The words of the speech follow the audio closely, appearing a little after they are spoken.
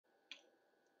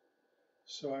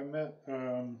So I met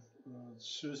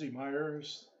Susie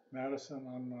Myers Madison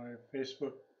on my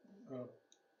Facebook uh,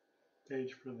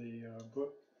 page for the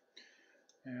book,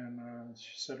 and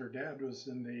she said her dad was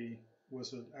an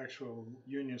actual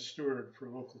union steward for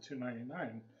Local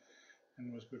 299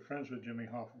 and was good friends with Jimmy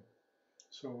Hoffa.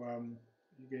 So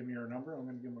you gave me your number. I'm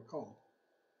going to give him a call.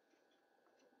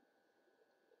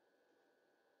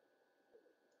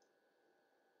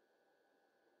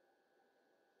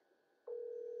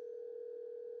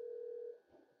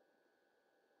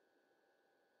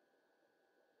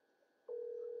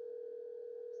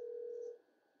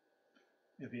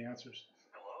 If he answers.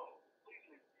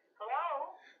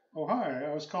 Hello? Oh, hi.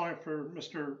 I was calling for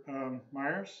Mr.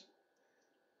 Myers.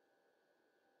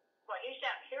 Well, he's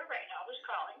not here right now. Who's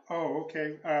calling? Oh,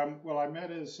 okay. Well, I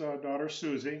met his daughter,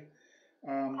 Susie.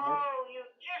 Oh, you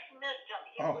just missed him.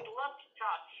 He would love to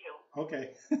talk to you.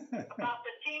 Okay. About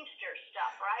the Teamsters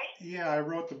stuff, right? Yeah, I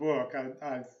wrote the book.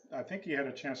 I think he had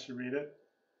a chance to read it.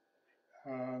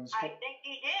 I think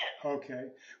he did. Okay.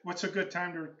 What's a good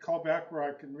time to call back where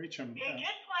I can reach him? He just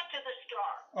went to the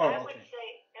store. Oh, I okay. would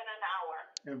say in an hour.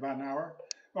 In about an hour?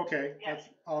 Okay. Yes.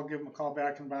 I'll give him a call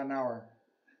back in about an hour.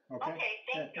 Okay. Okay,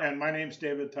 thank you. And my name's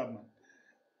David Tubman.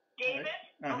 David?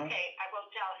 Uh-huh. Okay, I will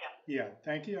tell him. Yeah.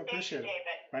 Thank you. I appreciate it.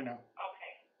 David. Bye now.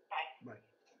 Okay, bye. Bye.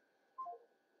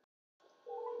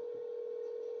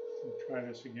 We'll try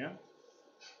this again.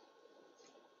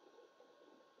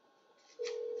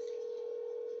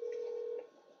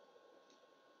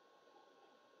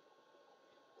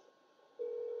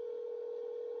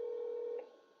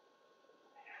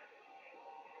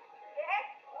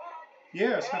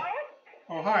 Yes. Hello?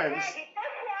 Oh, hi. Yeah, he just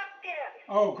walked in.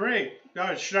 Oh, great.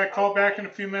 Should I call back in a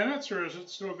few minutes, or is it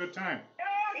still a good time? No,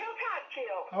 he'll talk to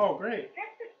you. Oh, great. This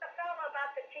is the fellow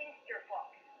about the Teamster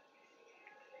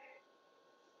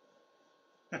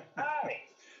book. Hi.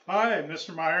 Hi,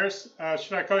 Mr. Myers.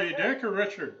 Should I call you Dick or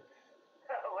Richard?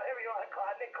 Whatever you want to call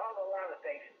it. They call it a lot of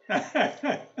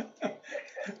things.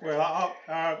 Well,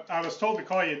 I was told to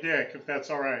call you Dick, if that's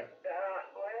all right.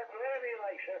 Whatever you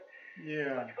like, sir.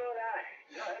 Yeah. What's going on?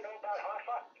 You want to know about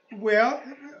Hoffa? Well,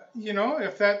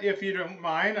 if you don't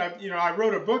mind, I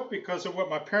wrote a book because of what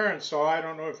my parents saw. I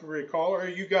don't know if you recall, or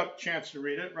you got a chance to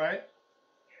read it, right?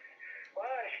 Well,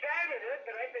 I started it,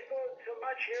 but I've been going so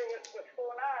much here with what's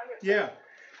going on with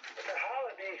the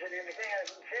holidays and everything. I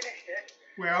haven't finished it.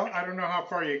 Well, I don't know how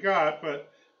far you got,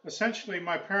 but essentially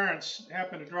my parents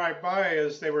happened to drive by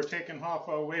as they were taking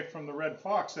Hoffa away from the Red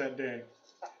Fox that day.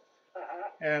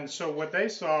 And so what they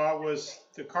saw was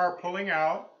the car pulling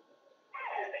out,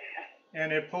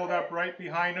 and it pulled up right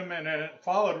behind them, and then it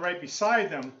followed right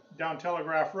beside them down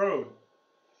Telegraph Road.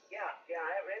 Yeah,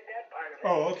 I read that part of it.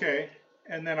 Oh, okay.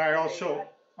 And then I also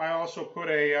put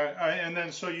and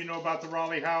then so you know about the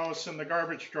Raleigh house and the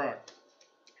garbage truck.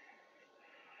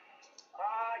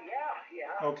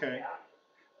 Yeah. Okay. Yeah.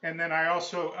 And then I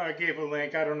also gave a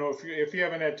link. I don't know if you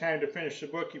haven't had time to finish the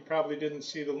book, you probably didn't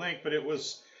see the link, but it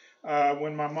was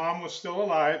when my mom was still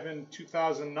alive in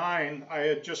 2009. I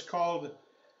had just called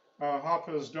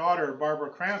Hoffa's daughter, Barbara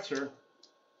Kranzer,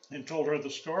 and told her the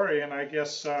story, and I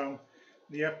guess the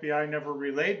FBI never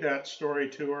relayed that story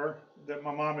to her that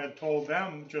my mom had told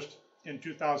them just in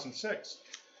 2006.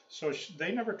 So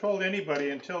they never told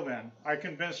anybody until then. I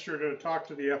convinced her to talk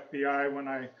to the FBI when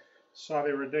I saw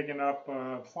they were digging up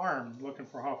a farm looking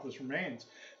for Hoffa's remains.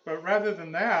 But rather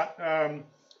than that, I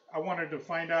wanted to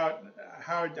find out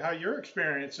how your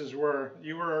experiences were.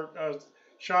 You were a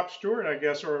shop steward, I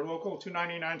guess, or a local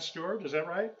 299 steward. Is that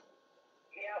right?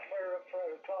 Yeah, for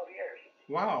 12 years.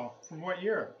 Wow. From what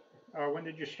year? When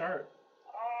did you start?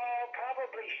 Oh,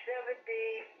 probably 70,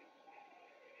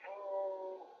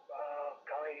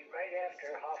 right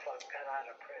after Hoffa got out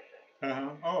of prison.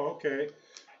 Oh, okay.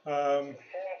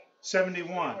 71.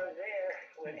 We were there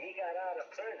when he got out of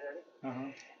prison,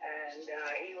 and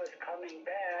he was coming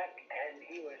back, and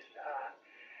he was,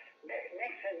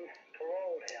 Nixon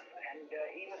paroled him, and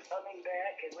he was coming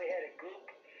back, and we had a group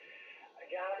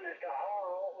down at the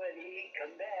hall when he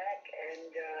come back, and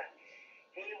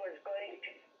he was going to,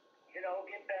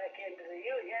 get back into the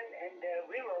Union, and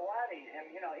we were wanting him.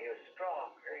 He was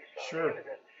strong, very strong. Sure. He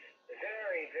was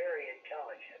very, very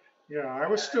intelligent. Yeah, I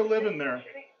was still living there.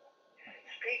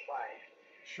 Streetwise.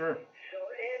 Sure. So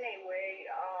anyway,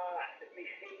 let me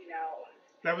see now.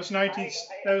 That was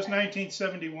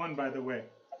 1971, by the way.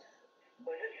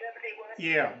 Was it 71?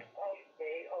 Yeah.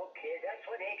 Okay. That's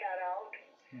when he got out.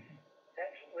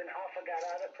 That's when Hoffa got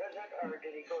out of prison, or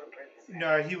did he go to prison?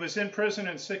 No, he was in prison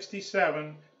in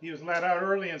 67. He was let out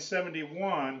early in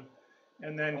 71,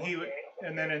 and then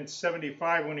and then in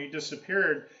 75 when he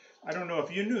disappeared. I don't know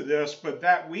if you knew this, but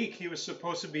that week he was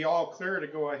supposed to be all clear to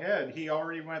go ahead. He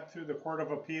already went through the Court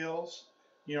of Appeals,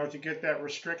 to get that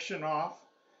restriction off,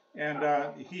 and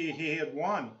he had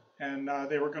won, and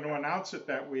they were going to announce it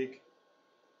that week.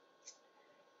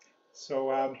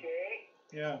 So Okay.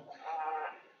 yeah.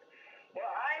 Well,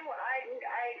 I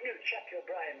knew Chuckie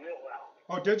O'Brien real well.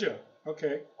 Oh, did you?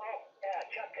 Okay. Oh, yeah,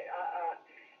 Chuckie.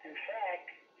 In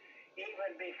fact,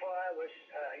 even before I was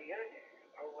young,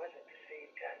 or was it the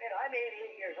same time? I'm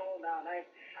 88 years old now, and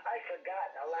I've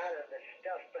forgotten a lot of the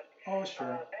stuff. But oh,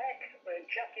 sure. Back when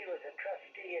Chuckie was a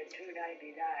trustee in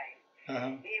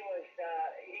 299, he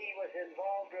was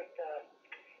involved with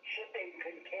shipping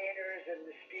containers and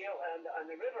the steel on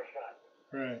the riverfront.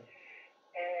 Right.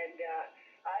 And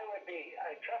I would be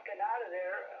trucking out of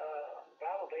there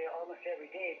probably almost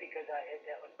every day because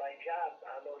that was my job,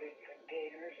 loading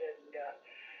containers and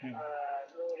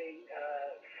loading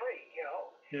freight,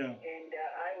 Yeah. And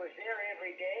I was there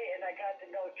every day, and I got to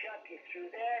know Chuckie through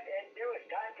that. And there was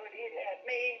times when he'd have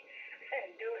me and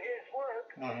do his work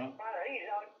while he's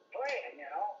out playing,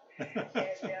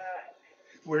 And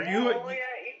were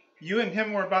you and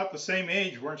him were about the same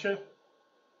age, weren't you?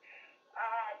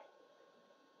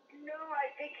 No, I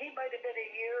think he might have been a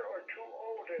year or two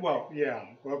older. Well, yeah.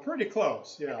 Well, pretty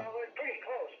close, yeah. Pretty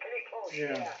close,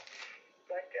 yeah.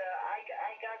 But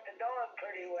I got to know him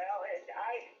pretty well, and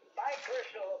my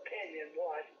personal opinion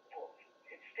was,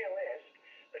 it still is,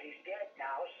 but he's dead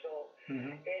now, so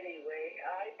anyway,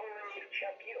 I believe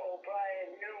Chuckie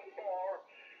O'Brien knew more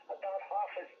about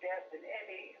Hoffa's death than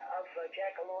any of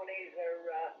Giacalone's or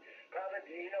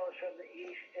Provenzinos from the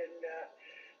East and the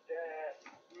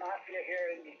mafia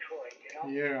here in Detroit,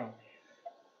 Yeah.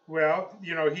 Well,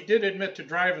 he did admit to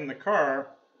driving the car,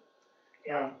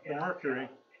 the Mercury.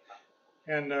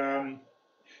 And,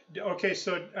 okay,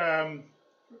 so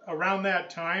around that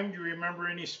time, do you remember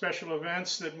any special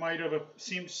events that might have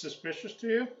seemed suspicious to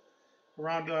you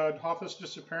around Hoffa's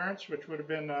disappearance, which would have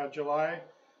been July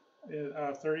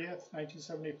 30th,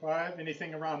 1975?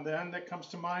 Anything around then that comes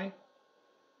to mind?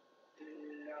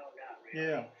 No, not really.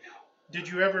 Yeah. Did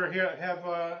you ever have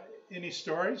any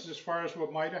stories as far as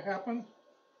what might have happened?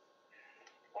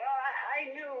 Well,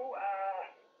 I knew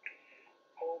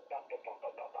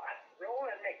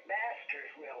Roland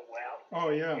McMasters real well. Oh,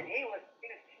 yeah. And he was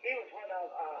one of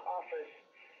Hoffa's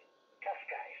tough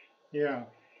guys. Yeah.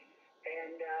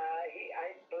 And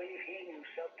I believe he knew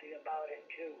something about it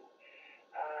too.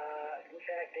 In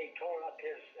fact, they tore up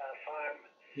his farm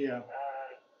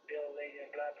building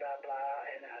and blah blah blah,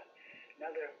 and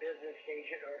another business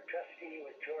agent or trustee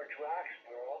was George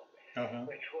Roxborough,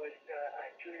 which was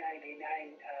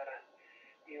 299.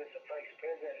 He was the vice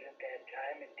president at that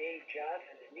time, and Dave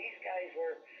Johnson, and these guys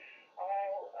were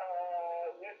all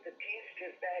with the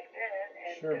Teamsters back then,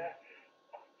 and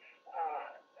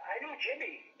I knew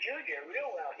Jimmy Jr.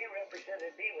 real well. He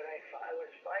represented me when I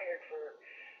was fired for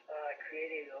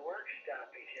creating a work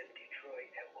stoppage in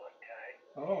Detroit at one time.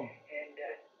 Oh. And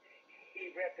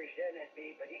he represented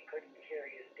me, but he couldn't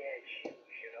carry his dad's shoes,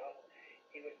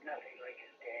 He was nothing like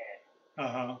his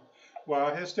dad.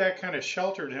 Well, his dad kind of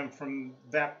sheltered him from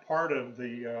that part of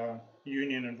the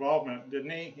union involvement, didn't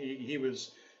he? He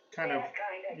was kind of.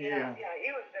 Yeah.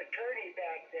 He was an attorney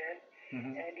back then,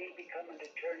 and he became an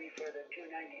attorney for the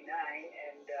 299,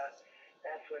 and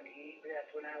that's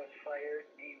when I was fired,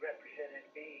 and he represented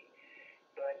me.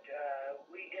 But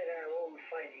we did our own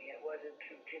fighting. It wasn't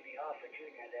through Jimmy Hoffa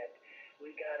Jr. that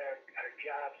we got our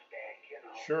jobs back,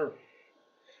 Sure.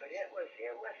 But it was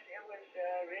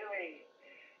really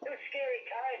scary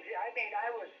times. I mean, I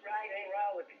was riding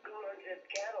around with goons and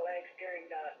Cadillacs during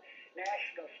the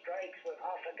national strikes when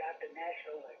Hoffa got the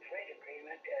national freight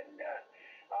agreement, and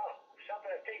some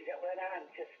of the things that went on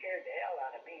just scared the hell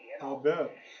out of me. I'll bet.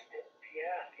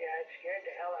 Yeah, it scared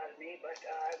the hell out of me, but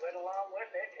I went along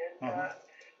with it, and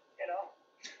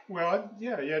Well,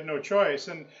 yeah, you had no choice.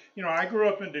 And, I grew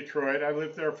up in Detroit. I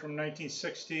lived there from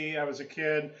 1960. I was a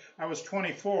kid. I was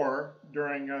 24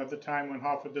 during the time when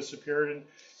Hoffa disappeared.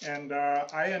 And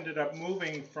I ended up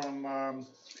moving from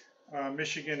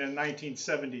Michigan in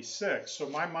 1976. So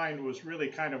my mind was really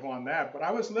kind of on that. But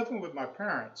I was living with my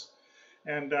parents.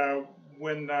 And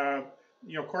when,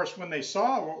 of course, when they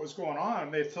saw what was going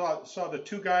on, they saw the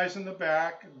two guys in the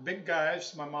back, big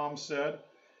guys, my mom said.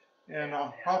 And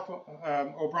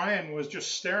O'Brien was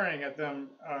just staring at them,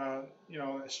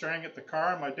 staring at the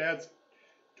car. My dad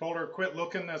told her, quit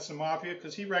looking, that's the mafia,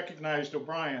 because he recognized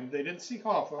O'Brien. They didn't see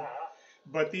Hoffa,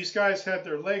 but these guys had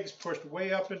their legs pushed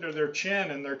way up into their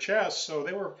chin and their chest, so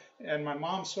they were, and my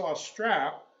mom saw a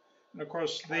strap, and of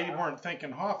course they weren't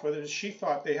thinking Hoffa. She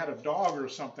thought they had a dog or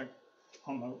something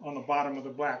on the bottom of the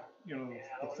black you know, Yeah,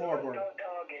 the well, there was floorboard. no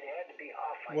dog. It had to be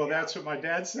Hoffa. Well, Yeah. that's what my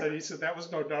dad said. He said that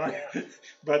was no dog. Yeah.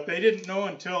 But they didn't know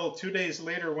until 2 days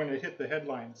later when it hit the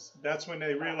headlines. That's when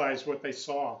they realized what they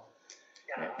saw.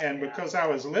 And because I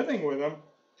was living with them,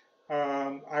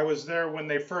 I was there when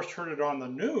they first heard it on the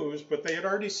news, but they had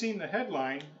already seen the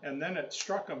headline, and then it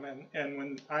struck them. And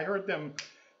when I heard them,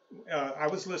 I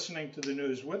was listening to the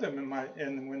news with him,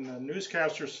 and when the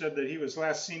newscaster said that he was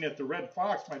last seen at the Red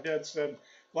Fox, my dad said,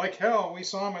 like hell, we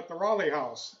saw him at the Raleigh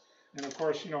House. And of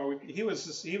course, you know, he was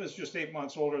just 8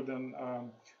 months older than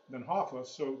Hoffa,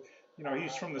 so you know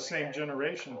he's from the same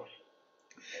generation.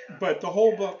 But the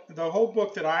whole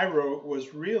book that I wrote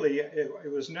was really,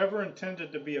 it was never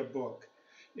intended to be a book.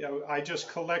 You know, I just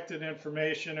collected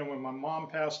information, and when my mom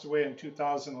passed away in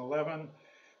 2011,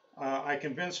 I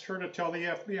convinced her to tell the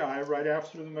FBI right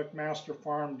after the McMaster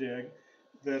farm dig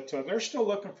that they're still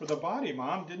looking for the body.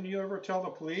 Mom, didn't you ever tell the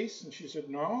police? And she said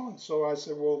no. And so I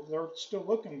said, well, they're still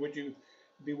looking. Would you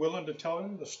be willing to tell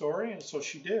them the story? And so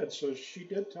she did. So she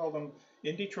did tell them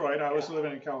in Detroit. I was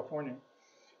living in California.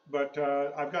 But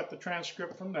I've got the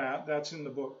transcript from that. That's in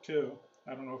the book too.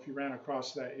 I don't know if you ran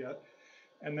across that yet.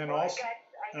 And then also,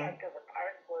 I got to the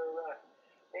part where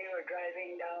they were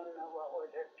driving down, what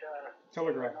was it?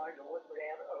 Telegraph.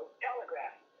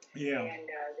 Telegraph. Yeah. And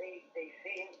they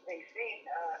seen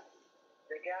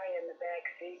the guy in the back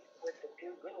seat with the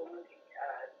two goons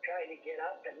trying to get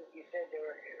up, and you said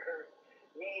her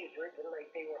knees were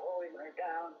like they were holding her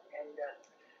down, and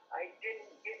I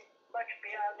didn't get much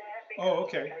beyond that. Oh,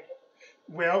 okay.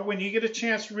 Well, when you get a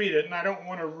chance to read it, and I don't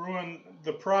want to ruin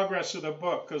the progress of the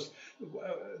book, because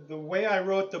the way I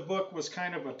wrote the book was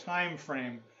kind of a time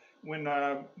frame. When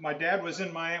my dad was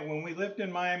in Miami, when we lived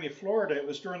in Miami, Florida, it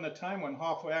was during the time when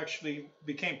Hoffa actually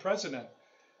became president.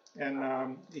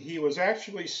 And he was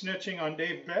actually snitching on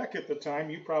Dave Beck at the time.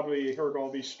 You probably heard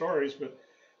all these stories, but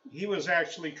he was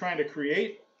actually trying to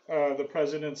create the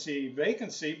presidency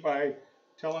vacancy by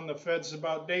telling the feds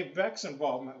about Dave Beck's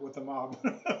involvement with the mob.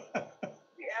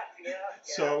 Yeah.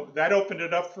 So that opened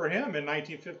it up for him in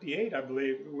 1958, I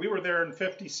believe. We were there in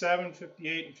 57,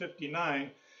 58, and 59.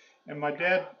 And my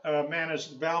dad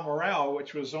managed Balmoral,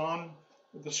 which was on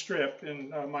the Strip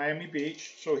in Miami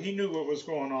Beach. So he knew what was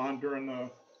going on during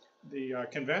the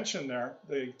convention there,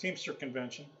 the Teamster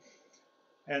convention.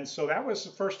 And so that was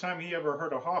the first time he ever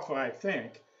heard of Hoffa, I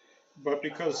think. But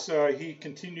because he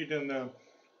continued in the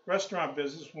restaurant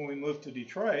business when we moved to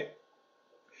Detroit,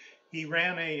 he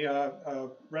ran a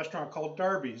restaurant called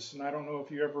Darby's. And I don't know if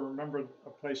you ever remember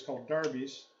a place called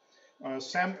Darby's.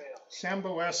 Sam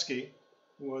Boesky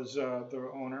was the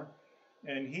owner,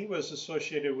 and he was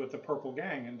associated with the Purple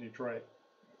Gang in Detroit.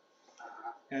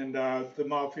 And the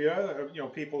mafia, you know,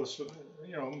 people,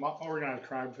 you know, organized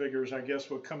crime figures, I guess,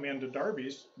 would come into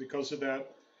Darby's because of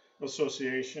that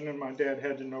association. And my dad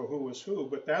had to know who was who.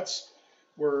 But that's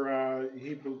where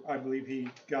I believe he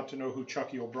got to know who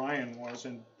Chuckie O'Brien was,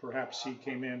 and perhaps he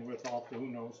came in with Hoffa, who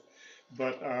knows.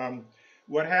 But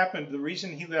what happened, the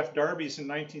reason he left Darby's in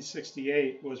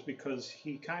 1968 was because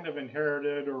he kind of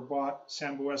inherited or bought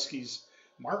Sam Boesky's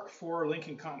Mark IV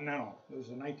Lincoln Continental. It was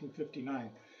in 1959.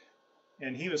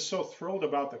 And he was so thrilled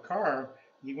about the car,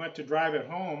 he went to drive it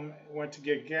home, went to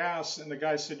get gas, and the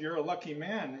guy said, "You're a lucky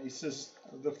man." He says,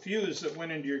 "The fuse that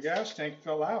went into your gas tank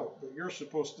fell out, but you're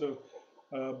supposed to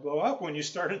blow up when you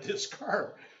started this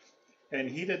car." And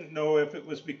he didn't know if it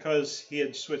was because he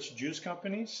had switched juice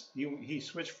companies. He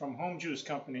switched from Home Juice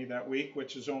Company that week,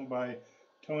 which is owned by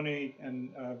Tony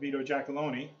and Vito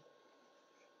Giacalone.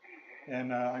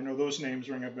 And I know those names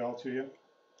ring a bell to you.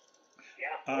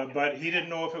 But he didn't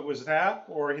know if it was that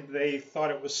or they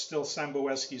thought it was still Sam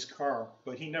Boesky's car.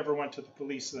 But he never went to the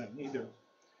police then either.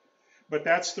 But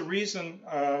that's the reason,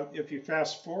 if you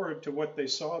fast forward to what they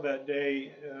saw that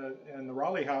day in the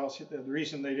Raleigh house, the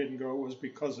reason they didn't go was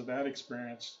because of that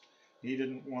experience. He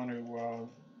didn't want to,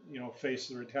 you know, face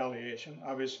the retaliation,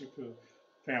 obviously for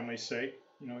family's sake.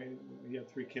 You know, he had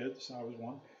 3 kids, I was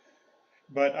one.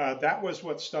 But that was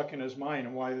what stuck in his mind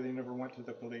and why they never went to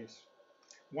the police.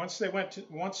 Once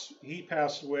he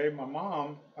passed away, my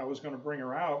mom, I was going to bring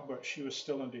her out, but she was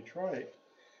still in Detroit.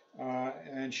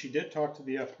 And she did talk to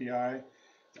the FBI.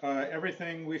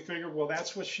 Everything we figured, well,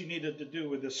 that's what she needed to do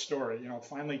with this story, you know,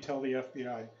 finally tell the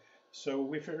FBI. So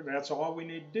we figured that's all we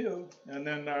need to do. And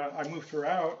then I moved her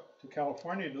out to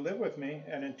California to live with me.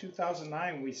 And in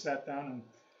 2009, we sat down and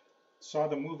saw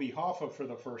the movie Hoffa for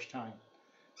the first time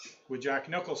with Jack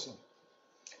Nicholson.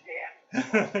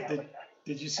 Yeah.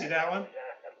 Did you see that one?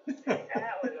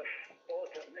 That was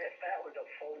a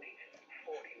phony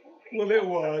movie. Well, it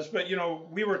was, but you know,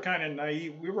 we were kind of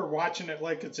naive. We were watching it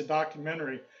like it's a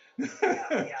documentary.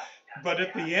 Yeah. But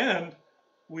at the end,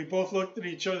 we both looked at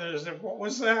each other and said, "What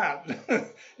was that?"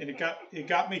 And it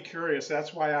got me curious.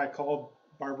 That's why I called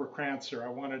Barbara Kranzer.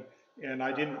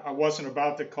 I wasn't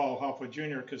about to call Hoffa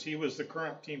Jr. because he was the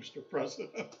current Teamster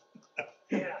president.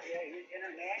 Yeah, he's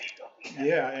international.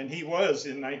 Yeah, and he was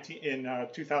in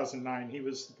 2009. He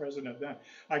was the president then.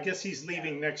 I guess he's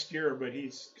leaving next year, but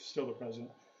he's still the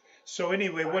president. So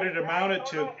anyway, what it amounted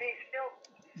to?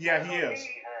 Yeah, he is.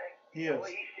 He is.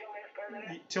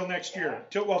 Till next year.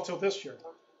 Till this year.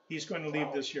 He's going to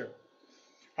leave this year.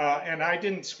 And I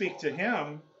didn't speak to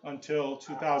him until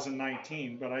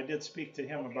 2019, but I did speak to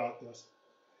him about this.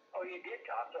 Oh, you did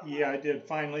talk to him? Yeah, I did.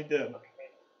 Finally did.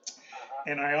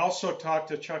 And I also talked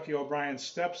to Chuckie O'Brien's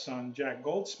stepson, Jack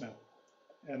Goldsmith.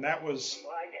 And that was...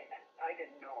 Well, I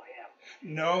didn't know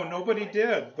him. No, nobody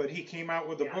did. But he came out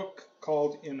with a book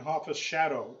called In Hoffa's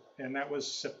Shadow. And that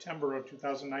was September of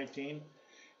 2019.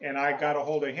 And I got a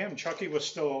hold of him. Chuckie was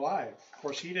still alive. Of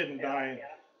course, he didn't die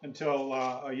until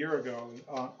a year ago.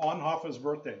 On Hoffa's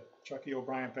birthday, Chuckie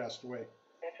O'Brien passed away.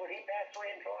 That's when he passed away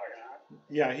in Florida, huh?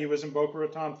 Yeah, he was in Boca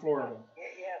Raton, Florida.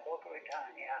 Yeah, Boca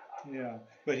Raton, yeah.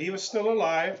 But he was still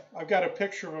alive. I've got a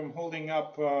picture of him holding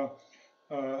up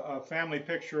a family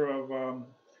picture of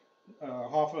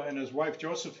Hoffa and his wife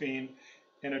Josephine,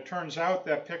 and it turns out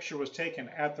that picture was taken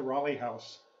at the Raleigh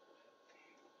house.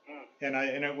 And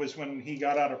it was when he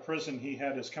got out of prison, he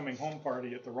had his coming home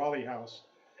party at the Raleigh house.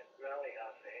 Raleigh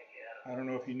house, yeah. I don't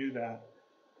know if you knew that.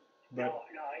 But no,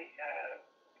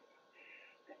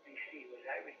 let me see, was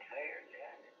I retired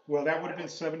then? Well, that would have been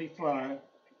 75.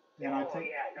 And I think,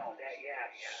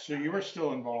 So you were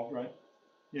still involved, right?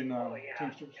 In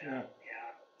Teamsters? Yeah.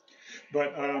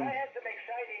 But I had some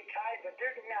exciting time, but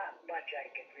there's not much I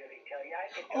can really tell you. I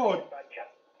can tell you about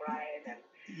Chuck Bryan and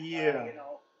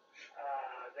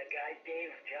the guy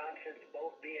Dave Johnson's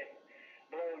boat being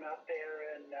blown up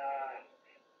there, and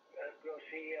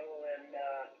Grosillo and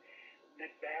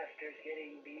McMaster's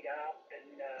getting beat up,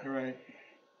 and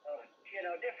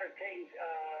different things.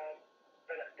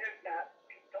 But there's not.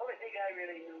 The only thing I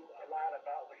really knew a lot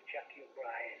about was Chuckie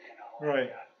O'Brien,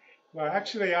 Right. Well,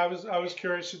 actually, I was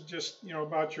curious just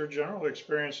about your general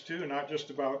experience too, not just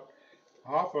about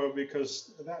Hoffa,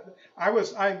 because I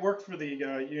worked for the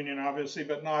union obviously,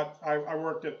 but not. I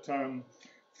worked at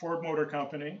Ford Motor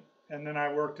Company, and then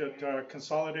I worked at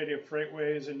Consolidated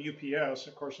Freightways and UPS.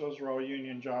 Of course, those were all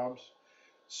union jobs.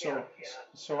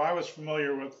 So I was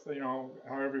familiar with how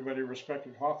everybody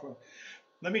respected Hoffa.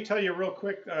 Let me tell you real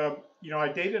quick. I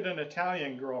dated an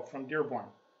Italian girl from Dearborn,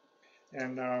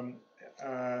 and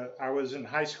I was in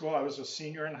high school. I was a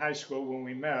senior in high school when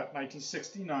we met,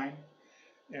 1969.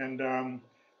 And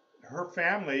her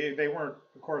family, they weren't,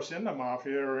 of course, in the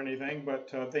mafia or anything,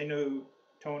 but they knew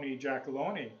Tony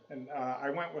Giacalone. And I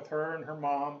went with her and her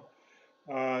mom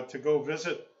to go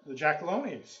visit the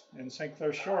Giacalones in St.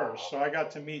 Clair Shores. So I got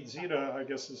to meet Zita, I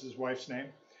guess is his wife's name.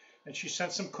 And she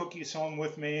sent some cookies home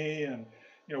with me. And,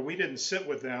 we didn't sit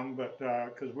with them, but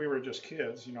because we were just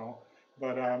kids,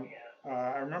 But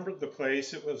I remembered the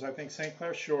place. It was, I think, St.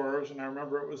 Clair Shores. And I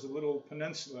remember it was a little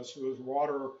peninsula. So there was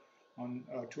water on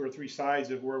 2 or 3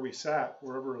 sides of where we sat,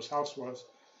 wherever his house was.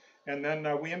 And then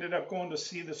we ended up going to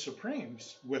see the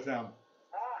Supremes with them.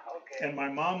 And my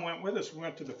mom went with us. We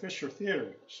went to the Fisher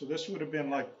Theater. So this would have been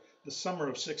like the summer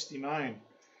of '69.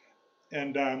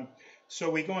 And so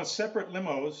we go in separate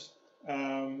limos.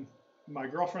 My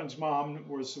girlfriend's mom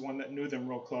was the one that knew them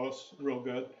real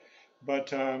good.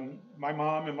 But my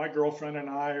mom and my girlfriend and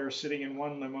I are sitting in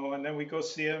one limo, and then we go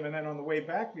see them. And then on the way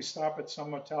back, we stop at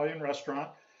some Italian restaurant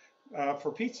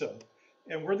for pizza.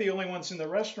 And we're the only ones in the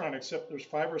restaurant, except there's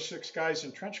 5 or 6 guys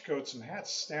in trench coats and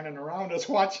hats standing around us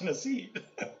watching us eat.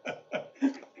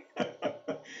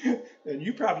 And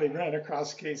you probably ran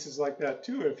across cases like that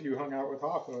too if you hung out with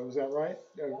Hoffa. Is that right?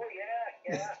 Oh,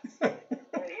 yeah. Well,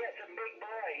 he had some big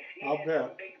boys. I'll bet.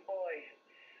 Some big boys.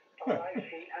 I've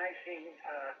seen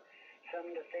some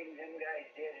of the things them guys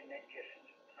did, and it just,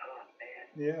 oh, man.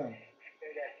 Yeah.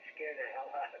 Scared the hell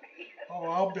out of me. Oh,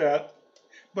 I'll bet.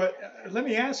 But let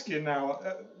me ask you now,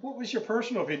 what was your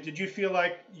personal opinion? Did you feel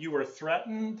like you were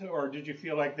threatened, or did you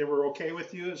feel like they were okay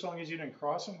with you as long as you didn't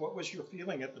cross them? What was your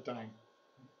feeling at the time?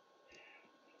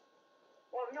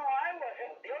 Well, no, I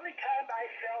wasn't. The only time I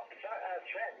felt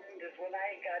threatened is when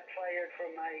I got fired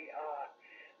from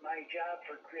my job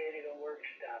for creating a work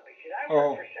stoppage. And I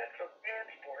worked for Central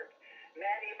Transport.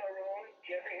 Matty Maroon,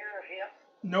 did you ever hear of him?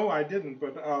 No, I didn't,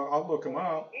 but I'll look him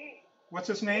up. What's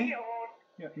his name?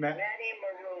 Matty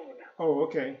Maroon. Oh,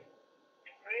 okay.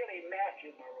 Really,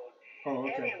 Matthew Maroon. Oh,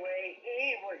 okay. Anyway,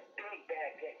 he was big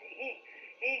back then.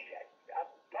 He's a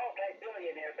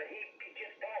multi-billionaire, but he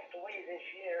just passed away this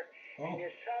year. and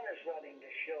his son is running the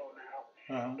show now.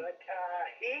 Uh-huh. But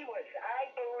he was,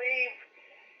 I believe,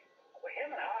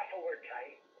 him and Hoffa were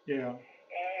tight. Yeah.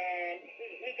 And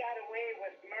he got away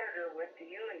with murder with the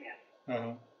union.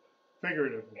 Uh-huh.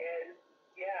 Figuratively. And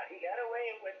yeah, he got away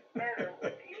with murder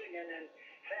with the union. And in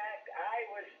fact, I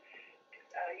was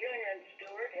a union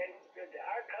steward, and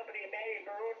our company, Matty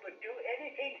Maroon, would do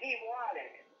anything he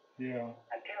wanted. Yeah.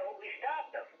 Until we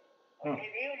stopped him.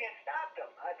 Okay, the union stopped him.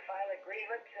 I'd file a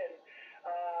grievance, and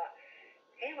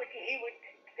they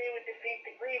would defeat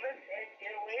the grievance and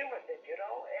get away with it, you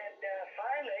know. And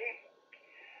finally,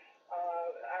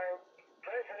 our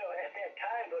president at that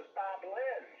time was Bob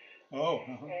Lenz. Oh.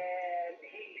 Uh-huh. And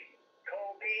he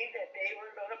told me that they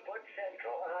were going to put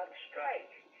Central on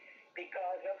strike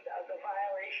because of the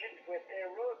violations with their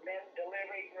roadmen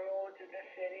delivering roads in the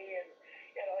city and,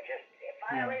 you know, just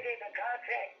violating the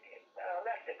contract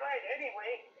left and right.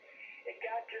 Anyway, it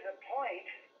got to the point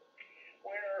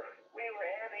where we were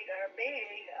having our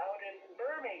meeting out in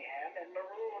Birmingham, and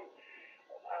Maroon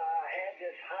had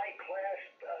this high-class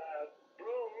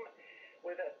room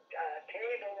with a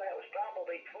table that was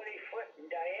probably 20 foot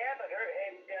in diameter,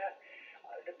 and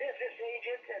the business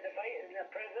agents and the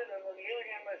president of the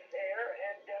union was there,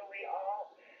 and we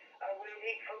all are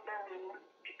waiting for Maroon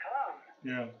to come.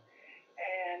 Yeah.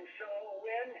 And so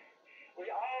when we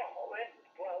all went,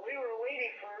 while we were waiting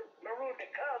for Maroon to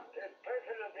come, the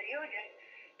president of the union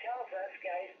tells us,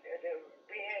 guys,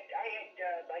 I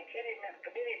had my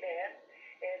committee man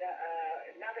and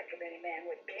another committee man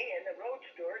with me, and the road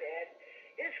steward had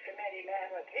his committee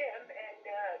man with him, and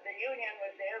the union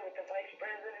was there with the vice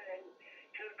president and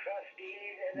two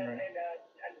trustees and, and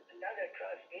another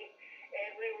trustee,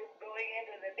 and we were going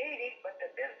into the meeting, but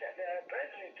the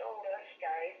president told us,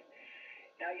 guys,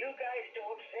 now you guys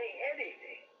don't say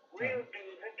anything. We'll do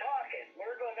the talking.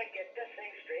 We're going to get this thing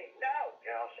straightened out.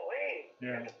 You know, so hey,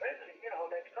 the president, you know,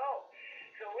 let's go.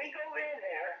 So we go in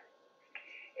there,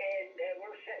 and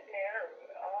we're sitting there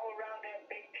all around that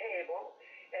big table,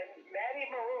 and Matty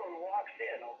Maroon walks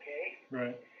in, okay?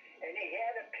 Right. And he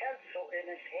had a pencil in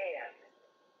his hand.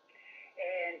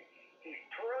 And he's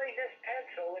twirling this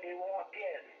pencil when he walked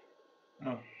in.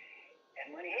 Oh.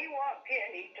 And when he walked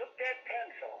in, he took that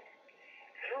pencil,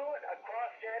 threw it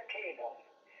across that table.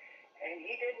 And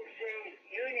he didn't say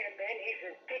union men, he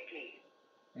said Dickie.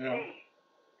 Yeah. Hey.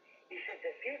 He says,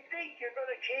 if you think you're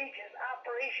going to change his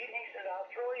operation, he said, I'll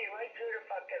throw you right through the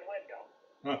fucking window.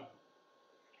 Huh.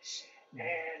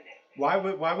 And why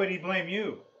would he blame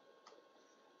you?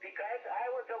 Because I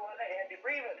was the one that had the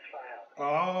grievance filed.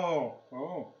 Oh.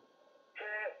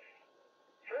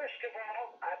 First of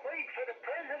all, I waited for the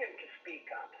president to speak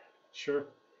up. Sure.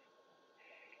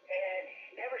 And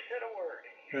he never said a word.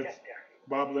 He sat there.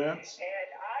 Bob Lenz? And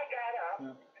I got up,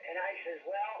 and I says,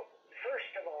 well,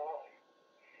 first of all,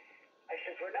 I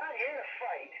says, we're not here to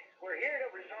fight. We're here to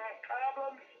resolve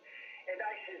problems. And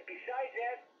I says, besides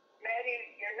that,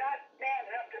 Matty, you're not man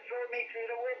enough to throw me through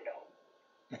the window.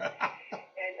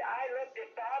 And I looked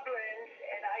at Bob Lenz,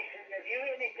 and I said, have you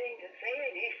anything to say?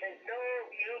 And he says, no,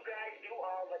 you guys do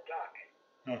all the talking.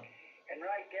 Huh. And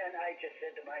right then, I just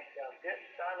said to myself, this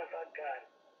son of a gun.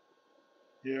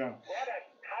 Yeah. What a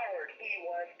coward he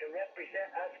was to represent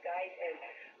us guys. And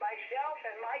myself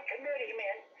and my committee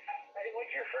men, what's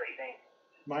your first name?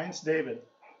 Mine's David.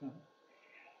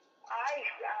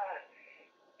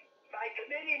 My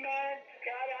committee man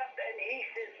got up and he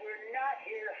says, we're not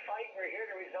here to fight, we're here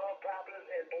to resolve problems.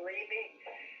 And believe me,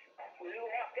 we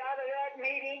walked out of that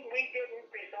meeting, we didn't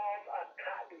resolve a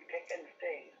cotton picking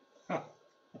thing. All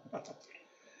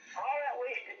that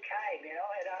wasted time, you know,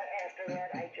 and after that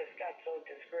I just got so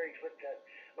discouraged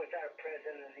with our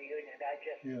president of the union. I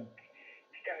just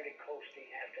started coasting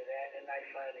after that, and I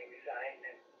finally resigned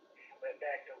and went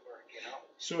back to work, you know.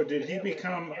 So did he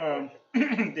become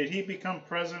did he become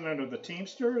president of the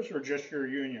Teamsters or just your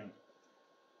union?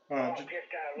 Just our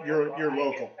local. Your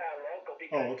local. Just our local,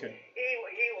 because okay.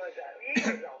 He was a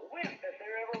whip if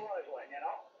there ever was one, you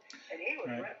know. And he was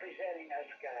representing us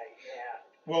guys,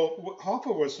 Well,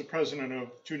 Hoffa was the president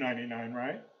of 299,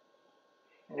 right?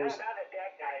 No, not at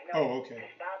that time. No. Oh, okay.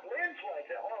 Bob Lenz was.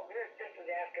 This is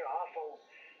after Hoffa,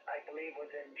 I believe,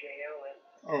 was in jail. And,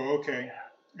 okay.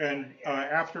 And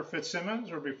after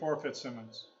Fitzsimmons or before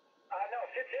Fitzsimmons? No,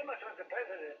 Fitzsimmons was the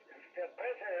president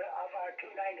of our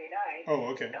 299. Oh,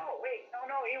 okay. No, wait,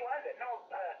 no, he wasn't. No,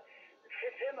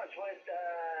 Fitzsimmons was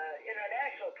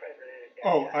international president.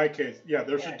 Okay. Yeah,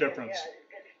 there's a difference.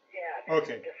 There's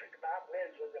a difference. Bob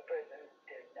Lenz was the president. And,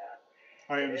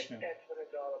 I understand. That's what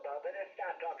it's all about. But it's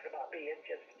not talking about me. It's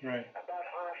just right. about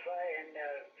Hoffa and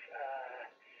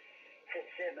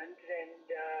Fitzsimmons and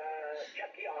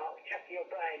Chuckie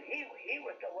O'Brien. He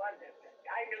was the one that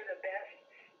I knew the best.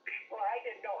 Well, I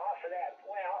didn't know half of that.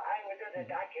 Well, I was in a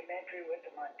documentary with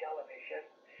them on television,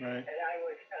 Right. and I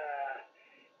was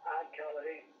on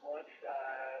television once.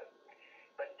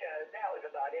 But that was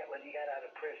about it when he got out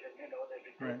of prison. You know, there's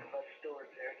a group of us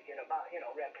stewards there to get him out, you know,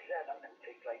 represent him and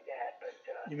things like that. But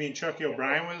You mean Chuckie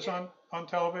O'Brien was on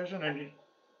television? And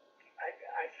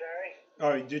I'm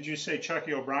sorry. Did you say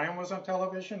Chuckie O'Brien was on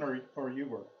television, or you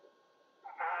were?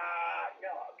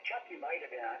 No, Chuckie might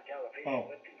have been on television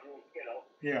with the group, you know.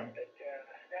 Yeah. But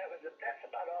that's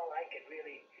about all I could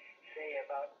really say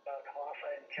about Hoffa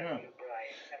and Chuckie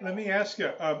O'Brien. Let me ask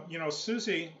you, you know,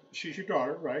 Susie, she's your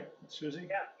daughter, right? Susie?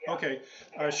 Yeah. Okay.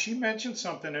 She mentioned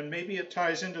something, and maybe it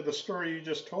ties into the story you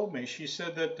just told me. She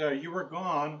said that you were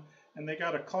gone, and they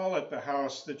got a call at the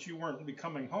house that you weren't be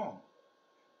coming home.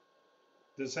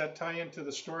 Does that tie into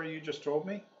the story you just told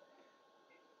me?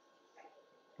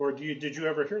 Or did you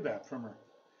ever hear that from her?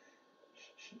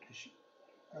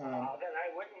 That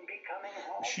I wouldn't be coming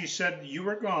home. She said you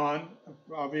were gone,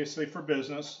 obviously for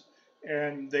business,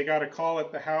 and they got a call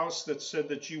at the house that said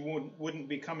that you wouldn't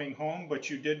be coming home, but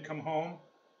you did come home.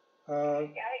 Yeah, I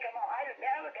come home.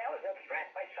 That was a threat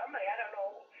by somebody. I don't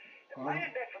know. It might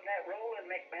have been from that Roland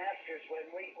McMasters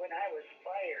when I was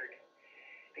fired,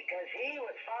 because he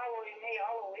was following me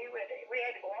all the way. We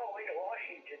had to go all the way to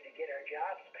Washington to get our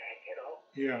jobs back, you know.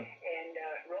 Yeah. And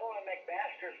Roland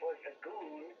McMasters was the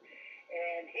goon.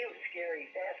 And he was scary.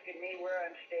 He's asking me where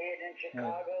I'm staying in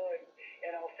Chicago and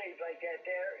you know, things like that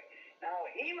there. Now,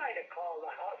 he might have called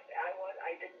the house.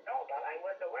 I didn't know about it. I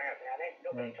wasn't aware of that.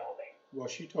 Nobody told me.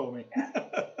 Well, she told me. Yeah,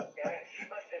 she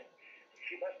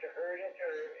must have heard it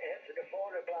or answered the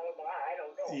phone or blah, blah, blah. I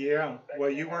don't know. Yeah, but,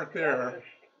 well, you weren't there.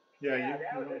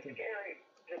 That was the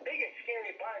biggest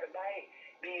scary part of my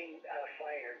being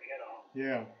fired, you know.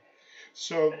 Yeah.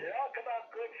 So. But it all come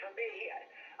out good for me.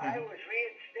 I was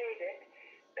reinstated,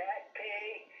 back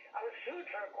pay. I was sued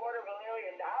for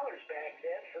 $250,000 back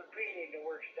then for creating the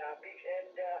work stoppage, and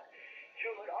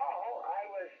through it all, I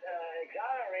was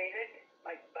exonerated.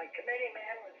 My committee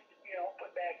man was, you know,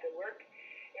 put back to work,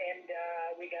 and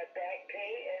we got back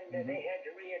pay, and they had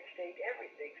to reinstate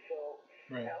everything. So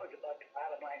that was about the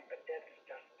bottom line, but that's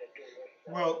nothing to do with.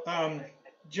 Well,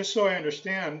 just so I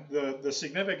understand the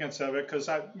significance of it, because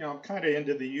I'm kind of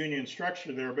into the union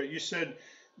structure there, but you said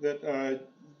that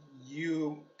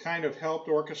you kind of helped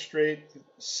orchestrate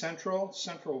Central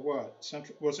what?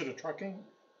 Central, was it a trucking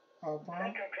firm?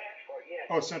 Central Transport, yes.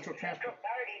 Oh, Central Transport. Central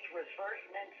Parties was first,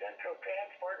 and then Central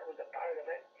Transport was a part of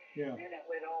it. Yeah. And then it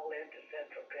went all into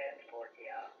Central Transport,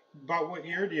 yeah. About what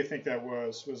year do you think that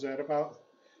was? Was that about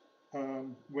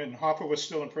when Hoffa was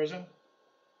still in prison?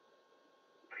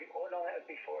 Oh, no, that was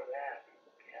before that,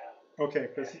 yeah. Okay,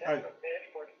 because Central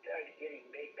Transport started getting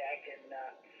big back in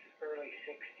early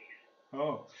 60s.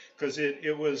 Oh, because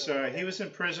it was he was in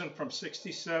prison from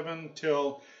 '67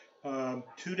 till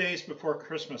 2 days before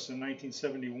Christmas in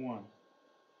 1971. 1971,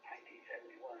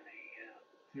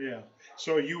 yeah. Yeah.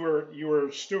 So you were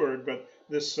steward, but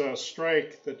this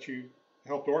strike that you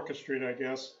helped orchestrate, I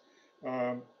guess,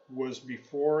 was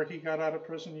before he got out of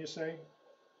prison. You say?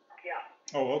 Yeah.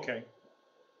 Oh, okay.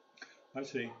 I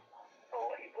see. Oh,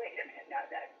 wait a minute. Now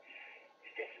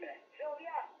just a minute. So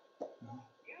yeah.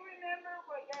 You remember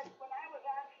when I was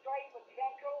on strike with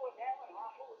Central, when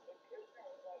Hoffa was a prisoner,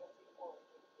 or was that before?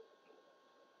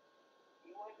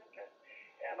 He wasn't.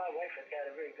 Yeah, my wife has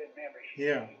got a very good memory. He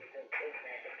was in prison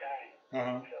at the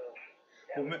time. So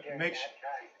that was during that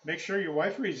time. Make sure your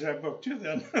wife reads that book too,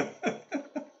 then. Well,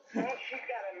 she's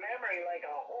got a memory like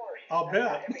a horse. I'll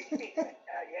bet.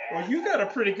 Yeah. Well, you got a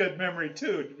pretty good memory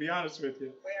too, to be honest with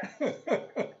you.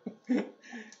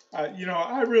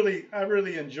 I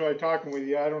really enjoy talking with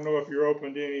you. I don't know if you're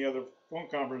open to any other phone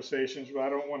conversations, but I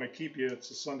don't want to keep you.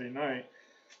 It's a Sunday night.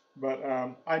 But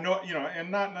I know, and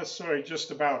not necessarily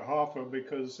just about Hoffa,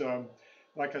 because,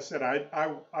 like I said,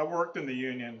 I worked in the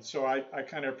union, so I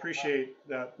kind of appreciate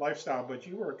that lifestyle, but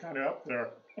you were kind of up there.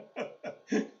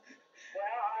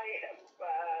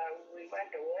 We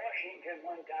went to Washington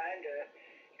one time to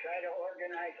try to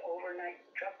organize overnight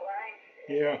truck lines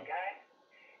at that time.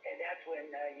 And that's when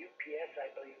UPS, I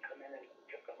believe, come in and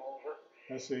took them over.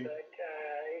 I see. But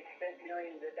they spent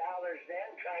millions of dollars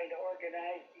then trying to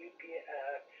organize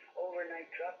overnight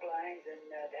truck lines, and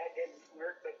that didn't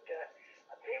work. But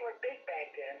they were big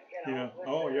back then,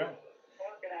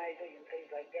 organizing and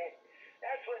things like that.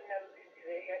 That's when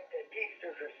the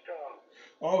Teamsters were strong.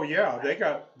 Oh yeah,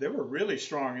 they were really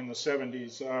strong in the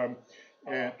 '70s. And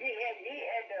he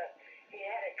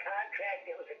had a contract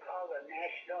that was called a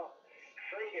National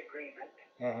freight agreement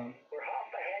where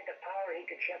Hoffa had the power, he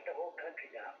could shut the whole country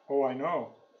down. Oh, I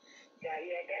know. Yeah, he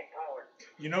had that power.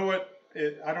 You know what?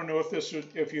 I don't know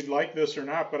if you'd like this or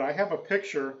not, but I have a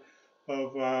picture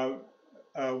of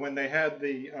when they had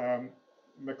the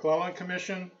McClellan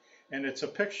Commission, and it's a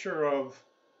picture of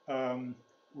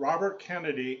Robert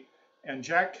Kennedy and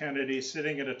Jack Kennedy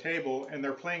sitting at a table, and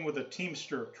they're playing with a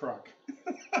Teamster truck. Oh,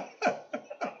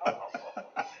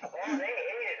 they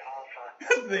hated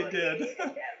Hoffa. They did. They hated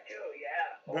them too,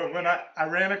 yeah. But when I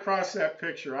ran across that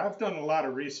picture, I've done a lot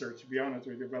of research, to be honest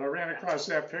with you, but I ran across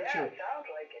that picture. Yeah, it sounds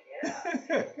like it,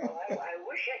 yeah. Well, I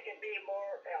wish I could be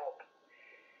more help,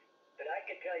 but I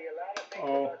can tell you a lot of things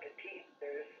about the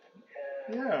Teamsters.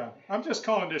 Yeah, I'm just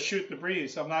calling to shoot the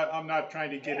breeze. I'm not trying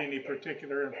to get any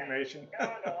particular information. No,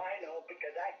 I know,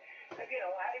 because I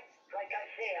like I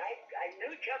say, I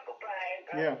knew Chuck O'Brien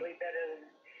probably better than,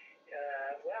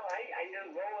 well, I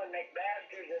knew Roland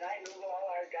McMasters, and I knew all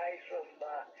our guys from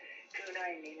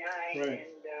 299,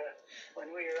 and when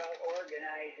we were out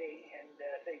organizing and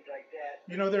things like that.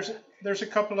 You know, there's a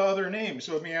couple of other names.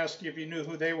 So let me ask you if you knew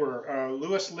who they were.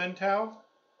 Louis Lintow.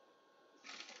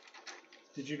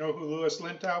 Did you know who Louis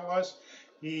Lintow was?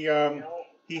 He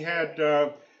had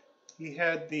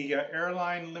the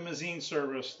airline limousine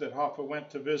service that Hoffa went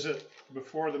to visit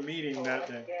before the meeting that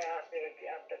day. Yeah,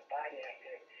 the Pontiac.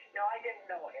 No, I didn't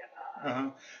know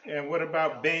him. And what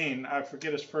about Bain? I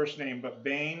forget his first name, but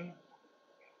Bain.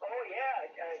 Oh yeah,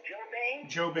 Joe Bain.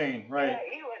 Joe Bain, right? Yeah,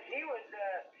 he was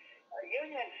a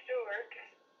union steward,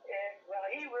 and well,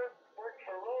 he worked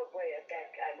for Roadway at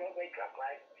that time, Roadway Truck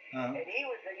Line. And he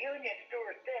was a union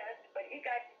steward then, but he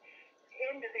got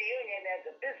into the union as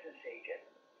a business agent.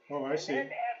 Oh, I see. And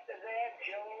then after that,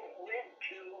 Joe went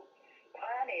to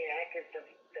Pontiac as the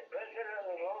president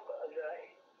of the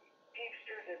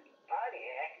Teamsters in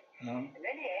Pontiac. And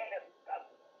then he had a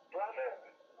brother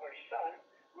or son,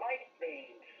 Mike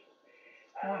Baines,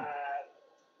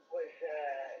 was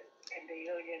in the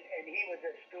union, and he was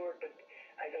a steward, but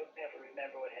I don't never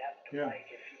remember what happened to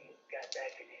Mike, if he got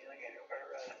back in the union or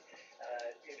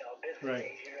business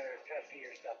agent or trustee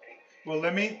or something. Well,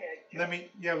 let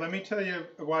me tell you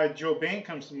why Joe Bain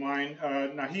comes to mind.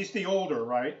 Now he's the older,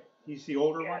 right? He's the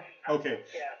older one. Okay.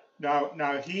 Yeah.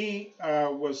 Now he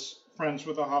was friends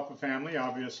with the Hoffa family,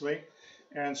 obviously,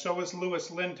 and so was Louis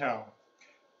Lintow.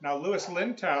 Now Louis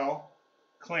Lintow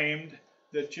claimed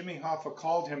that Jimmy Hoffa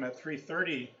called him at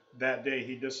 3:30 that day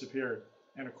he disappeared,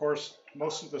 and of course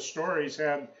most of the stories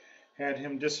had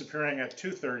him disappearing at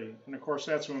 2:30, and of course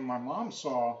that's when my mom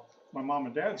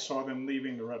and dad saw them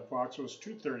leaving the Red Fox. It was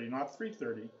 2:30, not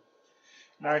 3:30.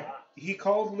 Now he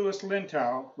called Louis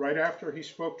Lintow right after he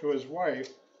spoke to his wife,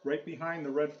 right behind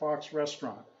the Red Fox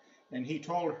restaurant, and he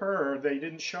told her they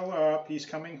didn't show up, he's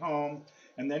coming home,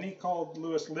 and then he called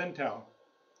Louis Lintow,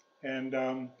 and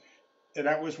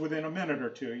that was within a minute or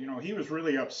two. You know, he was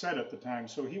really upset at the time,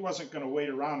 so he wasn't going to wait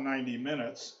around 90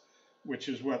 minutes, which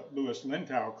is what Louis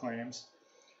Lintow claims.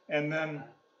 And then,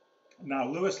 now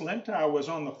Louis Lintow was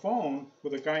on the phone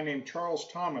with a guy named Charles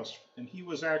Thomas, and he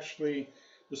was actually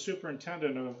the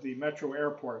superintendent of the Metro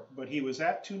Airport, but he was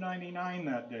at 299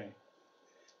 that day,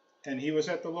 and he was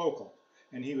at the local,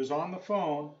 and he was on the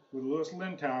phone with Louis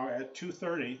Lintow at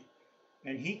 2:30,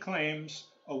 and he claims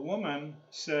a woman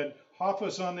said,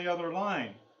 "Hoffa's on the other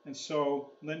line," and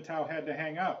so Lintow had to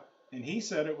hang up, and he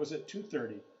said it was at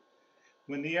 2:30.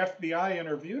 When the FBI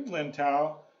interviewed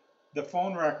Lintow, the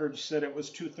phone records said it was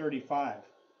 2:35,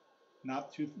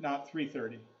 not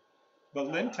 3:30. But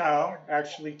Lintow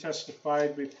actually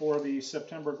testified before the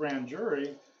September grand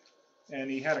jury,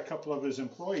 and he had a couple of his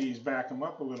employees back him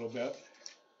up a little bit.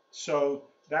 So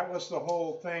that was the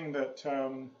whole thing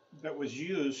that was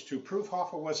used to prove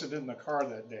Hoffa wasn't in the car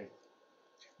that day.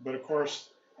 But of course,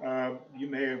 you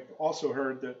may have also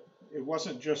heard that it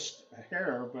wasn't just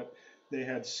hair, but they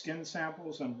had skin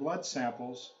samples and blood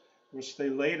samples, which they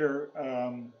later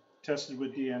tested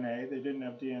with DNA. They didn't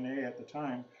have DNA at the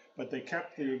time, but they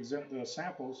kept the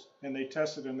samples, and they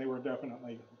tested, and they were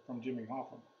definitely from Jimmy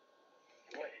Hoffa.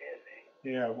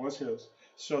 Yeah, it was his.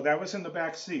 So that was in the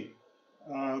back seat.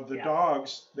 The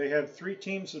dogs, they had 3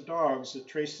 teams of dogs that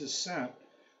traced his scent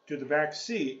to the back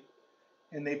seat,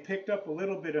 and they picked up a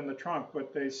little bit in the trunk,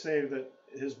 but they say that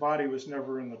his body was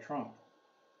never in the trunk.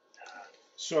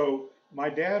 So my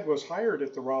dad was hired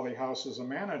at the Raleigh house as a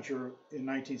manager in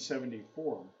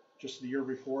 1974, just the year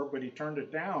before, but he turned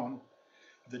it down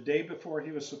the day before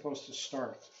he was supposed to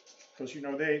start. Because, you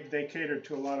know, they catered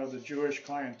to a lot of the Jewish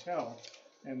clientele,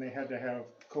 and they had to have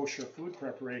kosher food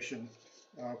preparation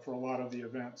for a lot of the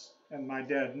events. And my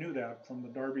dad knew that from the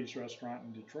Darby's restaurant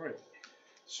in Detroit.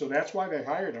 So that's why they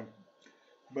hired him.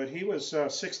 But he was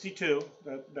 62.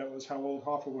 That was how old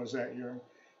Hoffa was that year.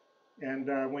 And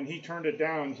when he turned it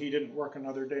down, he didn't work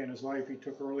another day in his life. He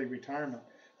took early retirement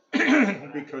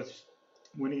because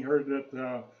when he heard that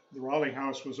the Raleigh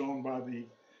house was owned by the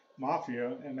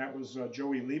mafia, and that was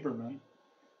Joey Lieberman,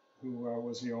 who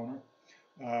was the owner,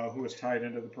 who was tied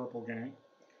into the Purple Gang.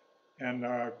 And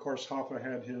of course, Hoffa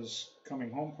had his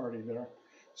coming home party there.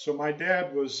 So my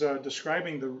dad was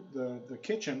describing the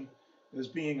kitchen as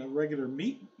being a regular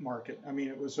meat market. I mean,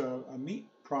 it was a meat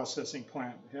processing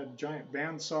plant. It had giant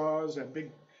band saws, had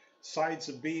big sides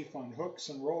of beef on hooks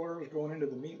and rollers going into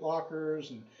the meat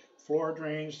lockers, and floor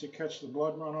drains to catch the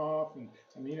blood runoff. And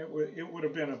I mean, it would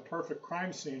have been a perfect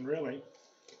crime scene, really.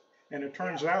 And it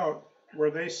turns out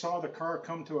where they saw the car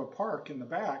come to a park in the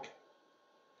back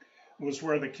was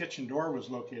where the kitchen door was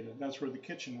located. That's where the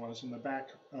kitchen was in the back.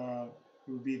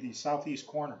 Would be the southeast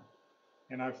corner.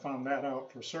 And I've found that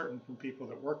out for certain from people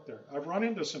that work there. I've run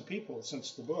into some people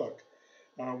since the book.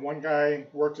 One guy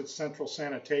worked at Central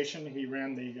Sanitation. He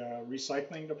ran the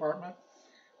recycling department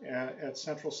at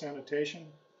Central Sanitation.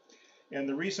 And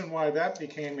the reason why that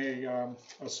became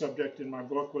a subject in my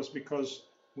book was because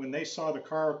when they saw the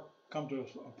car come to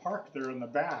a park there in the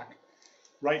back,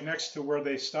 right next to where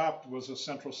they stopped was a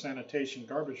Central Sanitation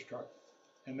garbage truck.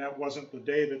 And that wasn't the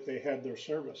day that they had their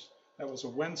service. That was a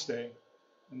Wednesday,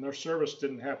 and their service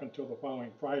didn't happen until the following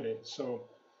Friday. So,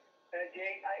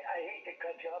 Jake, I hate to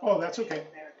cut you off. Oh, that's okay.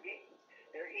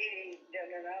 They're eating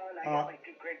dinner now, and I got my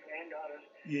two great granddaughters.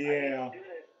 Yeah. I hate to do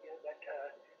this, but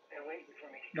they're waiting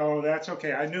for me. No, that's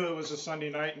okay. I knew it was a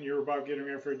Sunday night, and you were about getting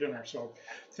ready for dinner. So,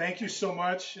 thank you so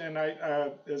much, and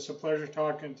it's a pleasure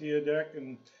talking to you, Dick.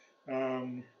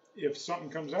 And if something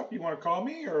comes up, you want to call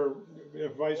me, or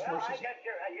if vice versa. I got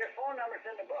your phone number's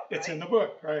in the book. It's in the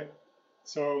book, right?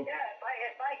 So. Yeah,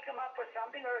 if I come up with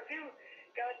something, or if you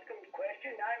got some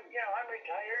questions, I'm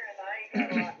retired and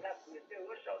I got nothing to do,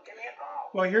 so give me a call.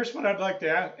 Well, here's what I'd like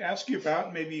to ask you about,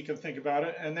 and maybe you can think about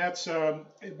it, and that's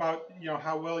about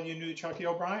how well you knew Chuckie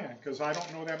O'Brien, because I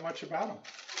don't know that much about him.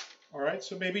 All right,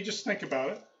 so maybe just think about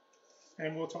it,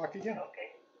 and we'll talk again.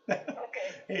 Okay.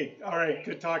 Okay. Hey, all right,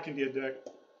 good talking to you, Dick.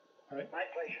 All right. My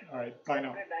pleasure. All right, bye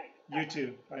now. Good night. You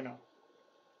too. Bye now.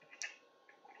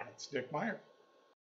 That's Dick Meyer.